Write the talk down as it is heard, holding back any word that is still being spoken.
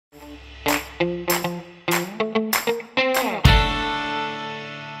Hi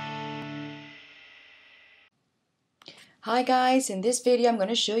guys, in this video I'm going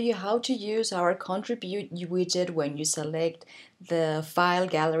to show you how to use our contribute widget when you select the file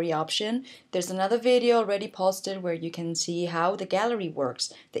gallery option. There's another video already posted where you can see how the gallery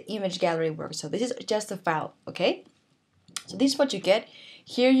works, the image gallery works. So this is just a file, okay? So this is what you get.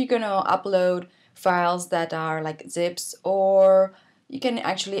 Here you're going to upload files that are like zips, or you can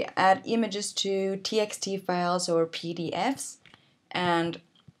actually add images to TXT files or PDFs. And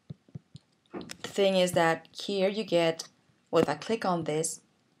the thing is that here you get, well, if I click on this,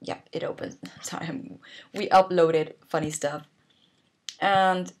 yep, it opens. Sorry, we uploaded funny stuff.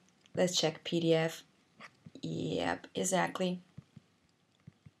 And let's check PDF. Yep, exactly.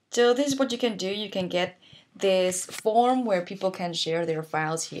 So this is what you can do. You can get this form where people can share their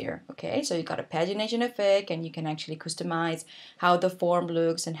files here. Okay, so you got a pagination effect, and you can actually customize how the form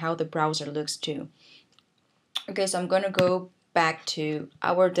looks and how the browser looks too. Okay, so I'm going to go back to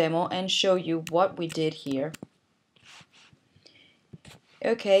our demo and show you what we did here.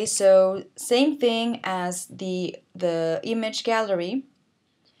 Okay, so same thing as the image gallery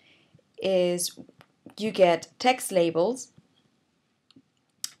is you get text labels.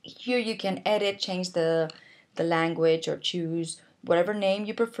 Here you can edit, change the language, or choose whatever name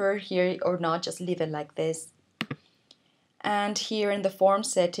you prefer here, or not, just leave it like this. And here in the form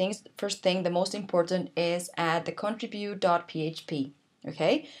settings, first thing, the most important is add the contribute.php.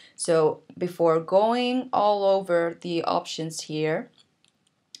 Okay, so before going all over the options here,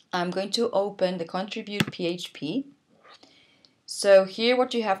 I'm going to open the contribute PHP. So here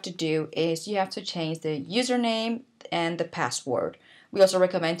what you have to do is you have to change the username and the password. We also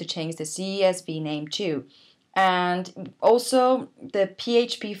recommend to change the CSV name too. And also the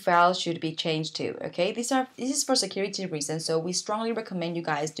PHP file should be changed too. Okay, this is for security reasons, so we strongly recommend you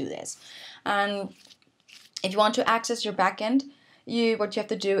guys do this. And if you want to access your backend, what you have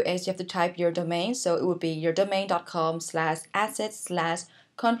to do is you have to type your domain. So it would be your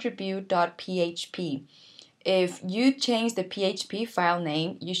domain.com/assets/contribute.php. If you change the PHP file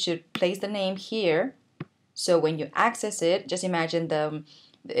name, you should place the name here. So when you access it, just imagine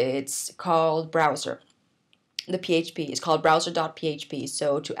it's called browser. The PHP is called browser.php.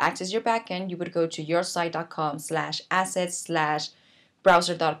 So to access your backend, you would go to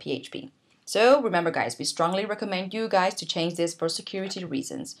yoursite.com/assets/browser.php. So remember guys, we strongly recommend you guys to change this for security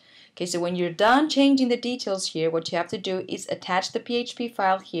reasons. Okay, so when you're done changing the details here, what you have to do is attach the PHP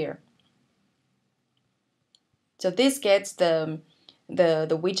file here. So this gets the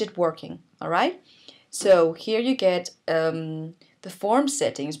widget working, all right? So here you get the form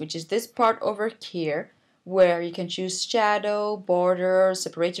settings, which is this part over here, where you can choose shadow, border,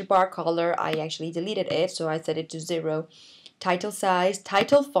 separator bar color. I actually deleted it, so I set it to 0. Title size,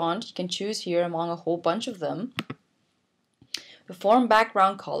 title font, you can choose here among a whole bunch of them. The form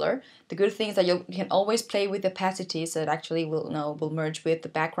background color. The good thing is that you can always play with opacity, so it actually will merge with the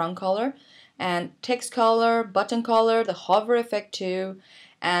background color. And text color, button color, the hover effect too,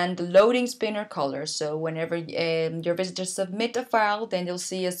 and the loading spinner color. So whenever your visitors submit a file, then they'll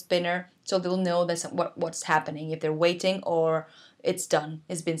see a spinner, so they'll know that's what's happening, if they're waiting or it's done,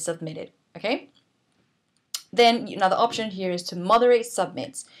 it's been submitted. Okay. Then another option here is to moderate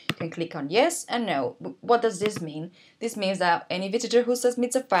submits. You can click on yes and no. What does this mean? This means that any visitor who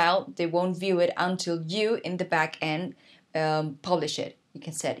submits a file, they won't view it until you in the back end publish it. You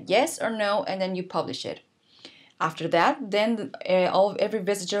can set yes or no, and then you publish it. After that, then every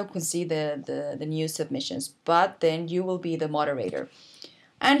visitor can see the new submissions, but then you will be the moderator.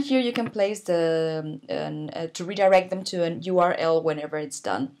 And here you can place to redirect them to an URL whenever it's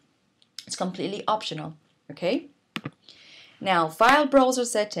done. It's completely optional. Okay. Now, file browser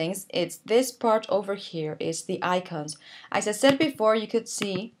settings, it's this part over here, is the icons. As I said before, you could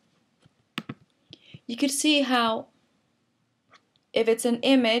see how if it's an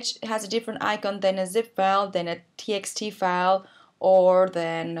image, it has a different icon than a zip file, than a TXT file, or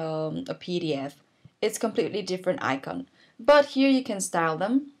than a PDF. It's completely different icon. But here you can style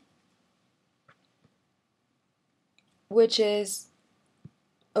them, which is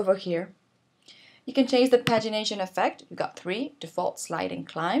over here. You can change the pagination effect. You've got 3, default, slide, and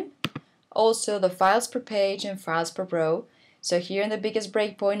climb. Also the files per page and files per row. So here in the biggest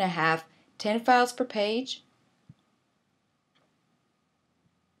breakpoint I have 10 files per page.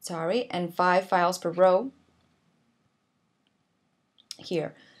 Sorry, and 5 files per row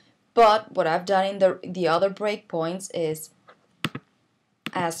here. But what I've done in the other breakpoints is,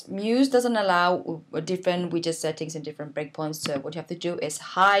 as Muse doesn't allow different widget settings in different breakpoints, so what you have to do is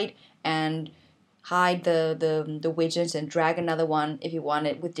hide and hide the widgets and drag another one if you want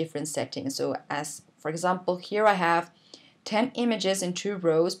it with different settings. So as for example, here I have 10 images in 2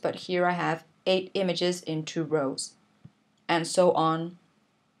 rows, but here I have 8 images in 2 rows, and so on.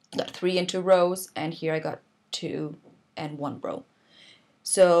 Got 3 in 2 rows, and here I got 2 and 1 row.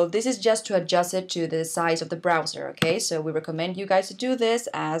 So this is just to adjust it to the size of the browser, okay? So we recommend you guys to do this,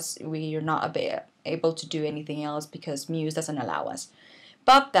 as we are not able to do anything else because Muse doesn't allow us.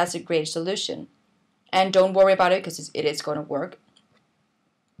 But that's a great solution. And don't worry about it because it is going to work.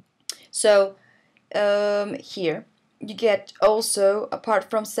 So here you get also, apart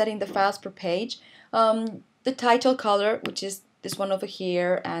from setting the files per page, the title color, which is this one over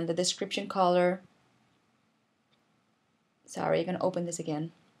here, and the description color. Sorry, I'm going to open this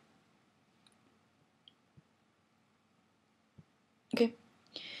again. Okay.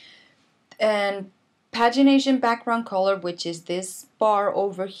 And pagination background color, which is this bar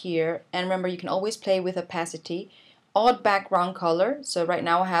over here. And remember, you can always play with opacity. Odd background color. So right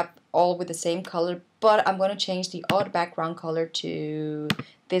now I have all with the same color, but I'm going to change the odd background color to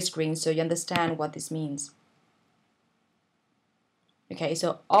this green so you understand what this means. Okay,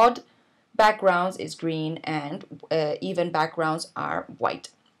 so odd backgrounds is green and even backgrounds are white.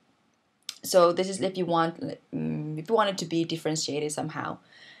 So this is if you want it to be differentiated somehow.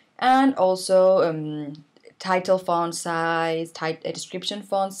 And also title font size, description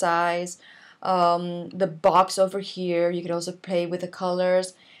font size, the box over here, you can also play with the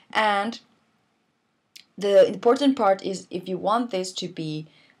colors. And the important part is, if you want this to be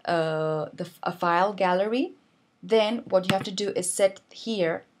a file gallery, then what you have to do is set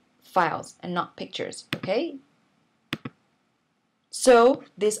here files and not pictures, okay? So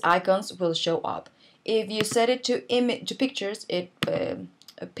these icons will show up. If you set it to pictures, a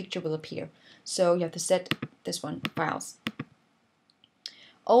picture will appear. So you have to set this one, files.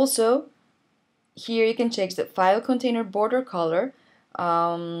 Also, here you can change the file container border color,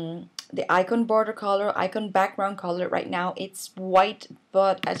 the icon border color, icon background color. Right now it's white,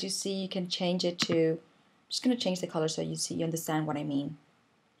 but as you see, you can change it to, I'm just going to change the color so you understand what I mean.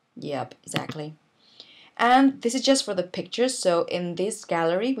 Yep, exactly. And this is just for the pictures. So in this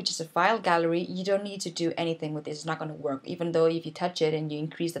gallery, which is a file gallery, you don't need to do anything with this. It's not going to work. Even though if you touch it and you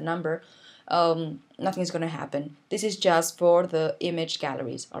increase the number, nothing's going to happen. This is just for the image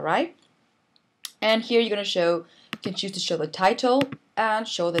galleries, all right? And here you're going to show, you can choose to show the title and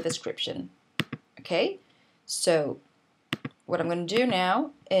show the description. Okay, so what I'm going to do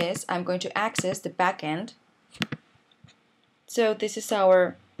now is I'm going to access the backend. So this is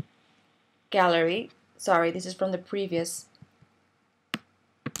our gallery. Sorry, this is from the previous.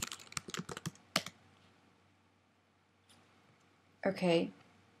 Okay.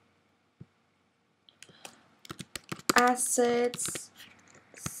 Assets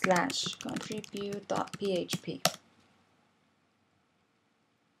 / contribute.php.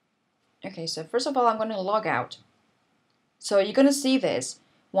 Okay, so first of all, I'm going to log out. So you're going to see this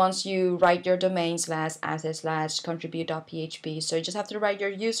once you write your domain / asset / contribute.php. So you just have to write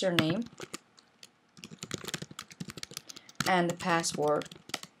your username and the password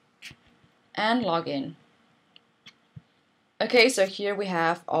and log in. Okay, so here we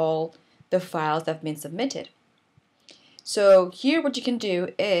have all the files that have been submitted. So here what you can do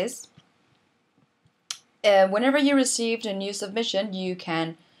is whenever you received a new submission, you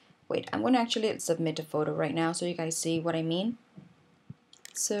can wait, I'm going to actually submit a photo right now so you guys see what I mean.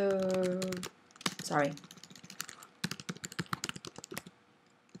 So sorry.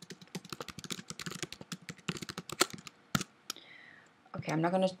 Okay, I'm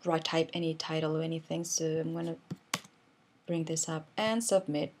not going to type any title or anything, so I'm going to bring this up and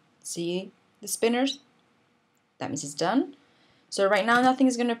submit. See the spinners? That means it's done. So right now nothing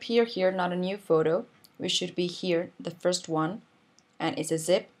is going to appear here, not a new photo. We should be here, the first one, and it's a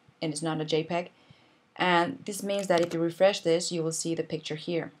zip and it's not a JPEG. And this means that if you refresh this, you will see the picture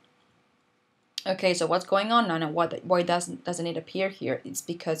here. Okay, so what's going on now and why doesn't it appear here? It's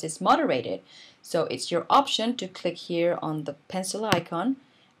because it's moderated. So it's your option to click here on the pencil icon,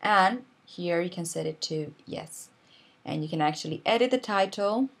 and here you can set it to yes. And you can actually edit the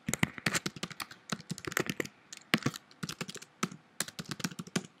title.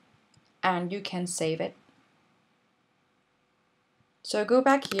 And you can save it. So go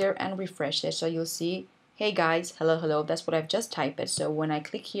back here and refresh it. So you'll see, hey guys, hello, hello. That's what I've just typed. So when I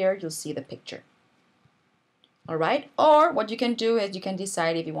click here, you'll see the picture. All right. Or what you can do is you can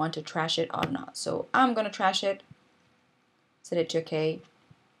decide if you want to trash it or not. So I'm going to trash it. Set it to OK.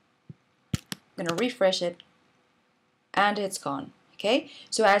 I'm going to refresh it. And it's gone. Okay.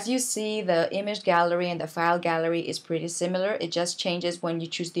 So as you see, the image gallery and the file gallery is pretty similar. It just changes when you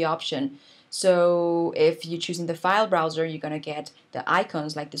choose the option So if you're choosing the file browser, you're going to get the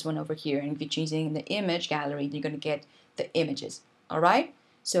icons like this one over here. And if you're choosing the image gallery, you're going to get the images. All right?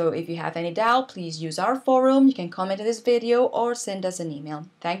 So if you have any doubt, please use our forum. You can comment on this video or send us an email.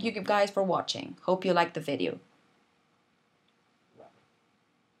 Thank you guys for watching. Hope you liked the video.